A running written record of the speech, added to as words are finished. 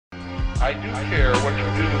I do care what you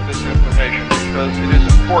do with this information because it is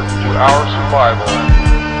important to our survival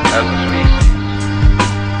as a species.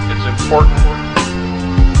 It's important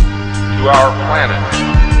to our planet.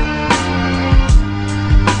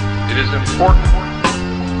 It is important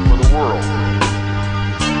for the world.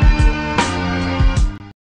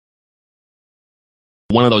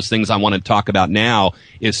 One of those things I want to talk about now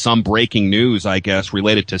is some breaking news, I guess,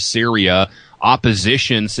 related to Syria.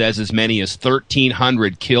 Opposition says as many as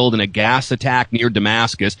 1,300 killed in a gas attack near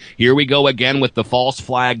Damascus. Here we go again with the false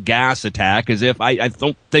flag gas attack, as if I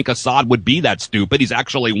don't think Assad would be that stupid. He's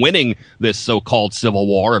actually winning this so-called civil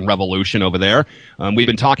war and revolution over there. We've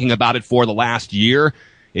been talking about it for the last year.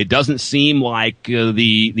 It doesn't seem like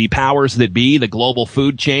the powers that be, the global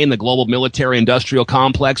food chain, the global military-industrial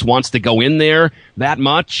complex wants to go in there that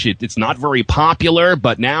much. It's not very popular,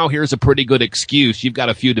 but now here's a pretty good excuse. You've got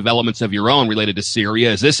a few developments of your own related to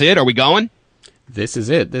Syria. Is this it? Are we going? This is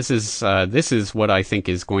it. This is what I think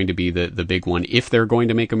is going to be the big one. If they're going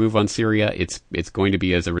to make a move on Syria, it's going to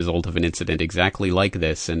be as a result of an incident exactly like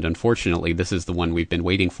this. And unfortunately, this is the one we've been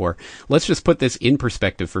waiting for. Let's just put this in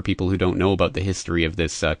perspective for people who don't know about the history of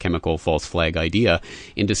this chemical false flag idea.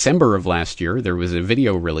 In December of last year, there was a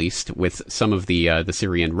video released with some of the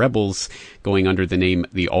Syrian rebels going under the name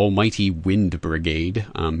the Almighty Wind Brigade.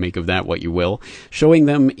 Make of that what you will. Showing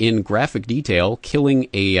them in graphic detail killing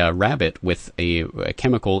a rabbit with a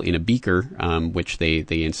chemical in a beaker, which they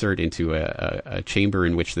insert into a chamber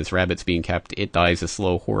in which this rabbit's being kept. It dies a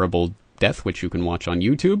slow, horrible death, which you can watch on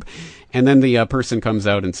YouTube. And then the person comes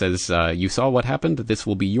out and says, you saw what happened? This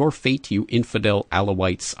will be your fate, you infidel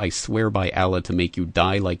Alawites. I swear by Allah to make you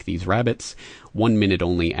die like these rabbits. 1 minute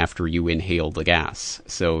only after you inhale the gas.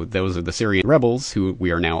 So those are the Syrian rebels who we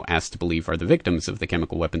are now asked to believe are the victims of the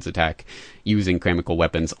chemical weapons attack using chemical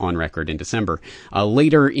weapons on record in December.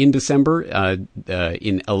 Later in December,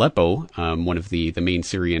 in Aleppo, one of the main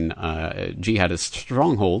Syrian jihadist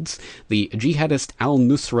strongholds, the jihadist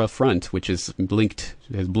Al-Nusra Front, which has been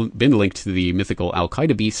linked to the mythical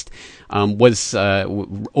Al-Qaeda beast,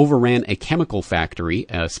 overran a chemical factory,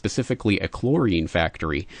 specifically a chlorine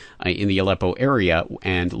factory in the Aleppo area.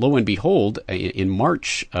 And lo and behold, in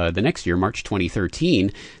March, the next year, March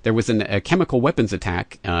 2013, there was a chemical weapons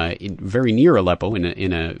attack very near Aleppo,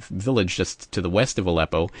 in a village just to the west of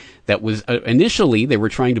Aleppo, that was initially, they were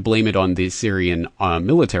trying to blame it on the Syrian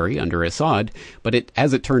military under Assad, but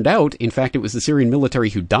as it turned out, in fact, it was the Syrian military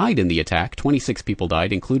who died in the attack. 26 people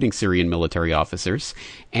died, including Syrian military officers,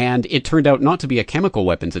 and it turned out not to be a chemical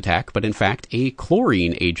weapons attack, but in fact a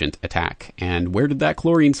chlorine agent attack. And where did that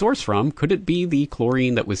chlorine source from? Could it be the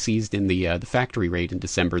chlorine that was seized in the factory raid in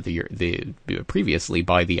December previously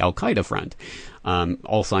by the Al-Qaeda front?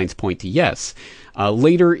 All signs point to yes.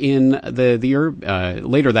 Later in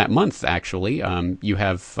later that month, actually, you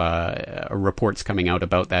have reports coming out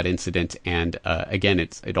about that incident, and again,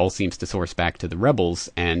 it all seems to source back to the rebels,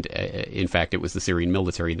 and in fact, it was the Syrian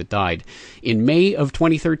military that died. In May of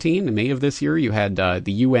 2013, in May of this year, you had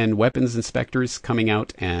the UN weapons inspectors coming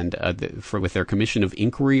out and with their commission of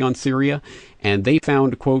inquiry on Syria, and they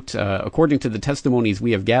found, quote, according to the testimonies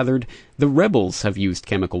we have gathered, the rebels have used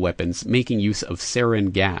chemical weapons, making use of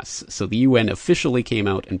sarin gas. So the UN officially came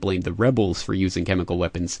out and blamed the rebels for using chemical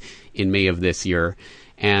weapons in May of this year.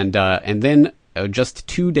 And then just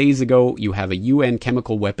 2 days ago, you have a UN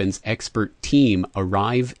chemical weapons expert team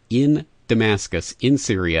arrive in Damascus, in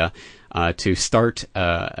Syria, to start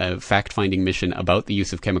a fact-finding mission about the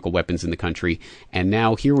use of chemical weapons in the country. And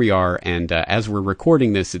now here we are, and as we're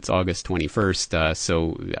recording this, it's August 21st,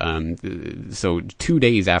 so 2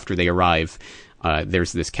 days after they arrive,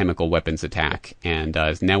 there's this chemical weapons attack, and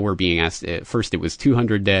now we're being asked, first it was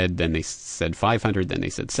 200 dead, then they said 500, then they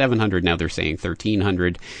said 700, now they're saying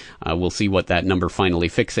 1,300. We'll see what that number finally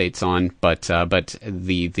fixates on, but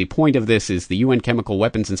the point of this is the UN chemical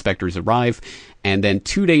weapons inspectors arrive, and then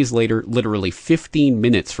 2 days later, literally 15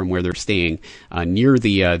 minutes from where they're staying, near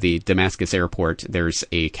the Damascus airport, there's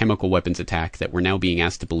a chemical weapons attack that we're now being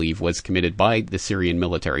asked to believe was committed by the Syrian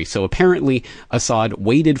military. So apparently Assad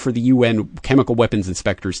waited for the UN chemical weapons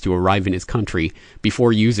inspectors to arrive in his country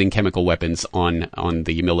before using chemical weapons on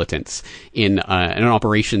the militants in an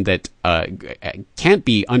operation that can't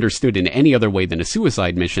be understood in any other way than a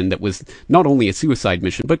suicide mission that was not only a suicide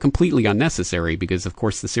mission but completely unnecessary, because of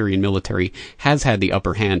course the Syrian military has had the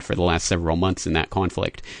upper hand for the last several months in that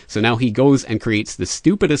conflict. So now he goes and creates the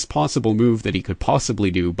stupidest possible move that he could possibly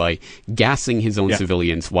do by gassing his own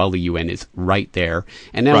civilians while the UN is right there.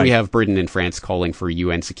 And now we have Britain and France calling for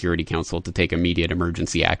UN Security Council to take immediate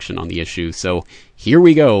emergency action on the issue. So here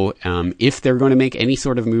we go. If they're going to make any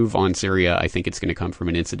sort of move on Syria, I think it's going to come from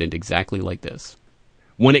an incident exactly like this.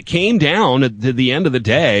 when it came down at the end of the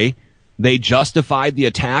day, they justified the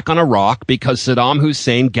attack on Iraq because Saddam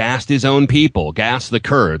Hussein gassed his own people, gassed the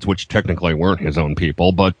Kurds, which technically weren't his own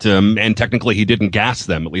people, but and technically he didn't gas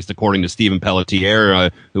them, at least according to Stephen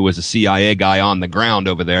Pelletier, who was a CIA guy on the ground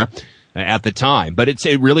over there at the time. But it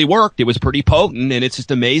really worked. It was pretty potent, and it's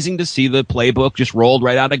just amazing to see the playbook just rolled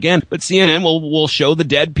right out again. But CNN will show the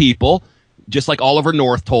dead people, just like Oliver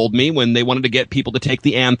North told me when they wanted to get people to take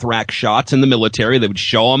the anthrax shots in the military. They would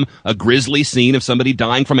show them a grisly scene of somebody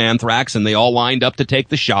dying from anthrax, and they all lined up to take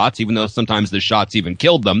the shots, even though sometimes the shots even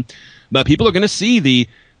killed them. But people are going to see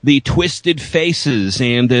the twisted faces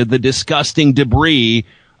and the disgusting debris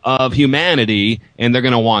of humanity, and they're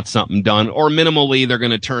going to want something done. Or minimally, they're going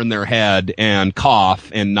to turn their head and cough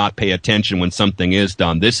and not pay attention when something is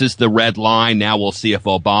done. This is the red line. Now we'll see if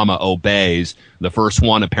Obama obeys. The first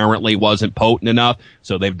one apparently wasn't potent enough,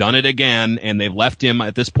 so they've done it again, and they've left him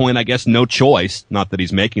at this point, I guess, no choice. Not that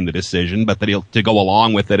he's making the decision, but that he'll to go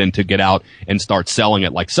along with it and to get out and start selling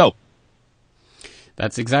it like soap.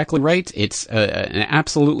 That's exactly right. It's an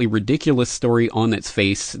absolutely ridiculous story on its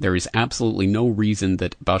face. There is absolutely no reason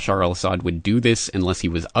that Bashar al-Assad would do this unless he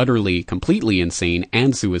was utterly, completely insane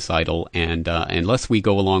and suicidal. And unless we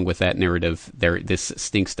go along with that narrative, this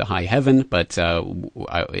stinks to high heaven. But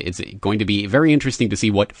it's going to be very interesting to see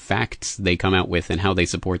what facts they come out with and how they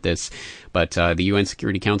support this. But the UN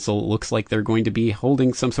Security Council looks like they're going to be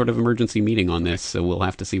holding some sort of emergency meeting on this, so we'll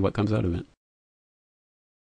have to see what comes out of it.